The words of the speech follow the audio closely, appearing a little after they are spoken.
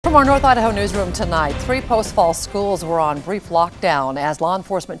from our North Idaho newsroom tonight. 3 Post Falls schools were on brief lockdown as law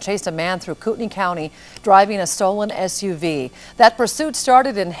enforcement chased a man through Kootenai County driving a stolen SUV. That pursuit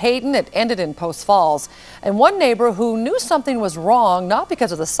started in Hayden. It ended in Post Falls. And one neighbor who knew something was wrong, not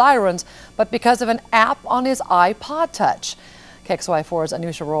because of the sirens, but because of an app on his iPod Touch. KXLY4's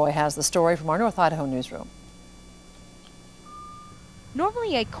Anusha Roy has the story from our North Idaho newsroom.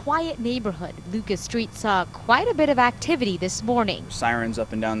 Normally a quiet neighborhood, Lucas Street saw quite a bit of activity this morning. Sirens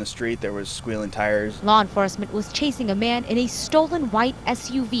up and down the street, there was squealing tires. Law enforcement was chasing a man in a stolen white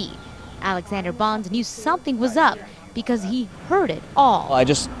SUV. Alexander Bonds knew something was up because he heard it all. Well, I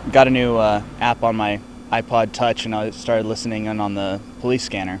just got a new app on my iPod Touch and I started listening in on the police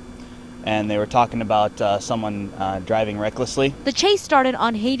scanner. And they were talking about someone driving recklessly. The chase started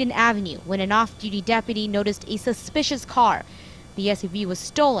on Hayden Avenue when an off-duty deputy noticed a suspicious car. The SUV was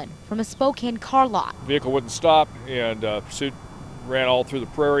stolen from a Spokane car lot. The vehicle wouldn't stop, and pursuit ran all through the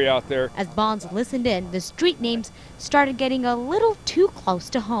prairie out there. As Bonds listened in, the street names started getting a little too close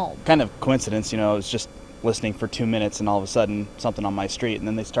to home. Kind of coincidence, you know, I was just listening for 2 minutes and all of a sudden something on my street, and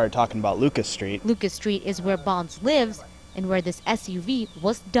then they started talking about Lucas Street. Lucas Street is where Bonds lives and where this SUV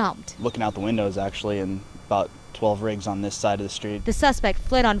was dumped. Looking out the windows, actually, and about 12 rigs on this side of the street. The suspect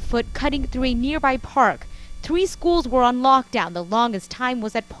fled on foot, cutting through a nearby park. 3 schools were on lockdown. The longest time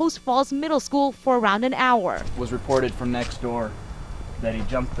was at Post Falls Middle School for around an hour. It was reported from next door that he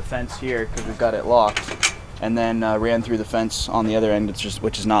jumped the fence here because we've got it locked, and then ran through the fence on the other end,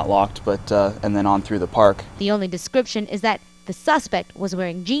 which is not locked, but and then on through the park. The only description is that the suspect was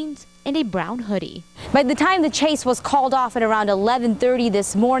wearing jeans and a brown hoodie. By the time the chase was called off at around 11:30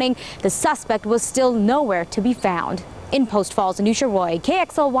 this morning, the suspect was still nowhere to be found. In Post Falls, Anusha Roy,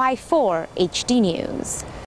 KXLY4 HD News.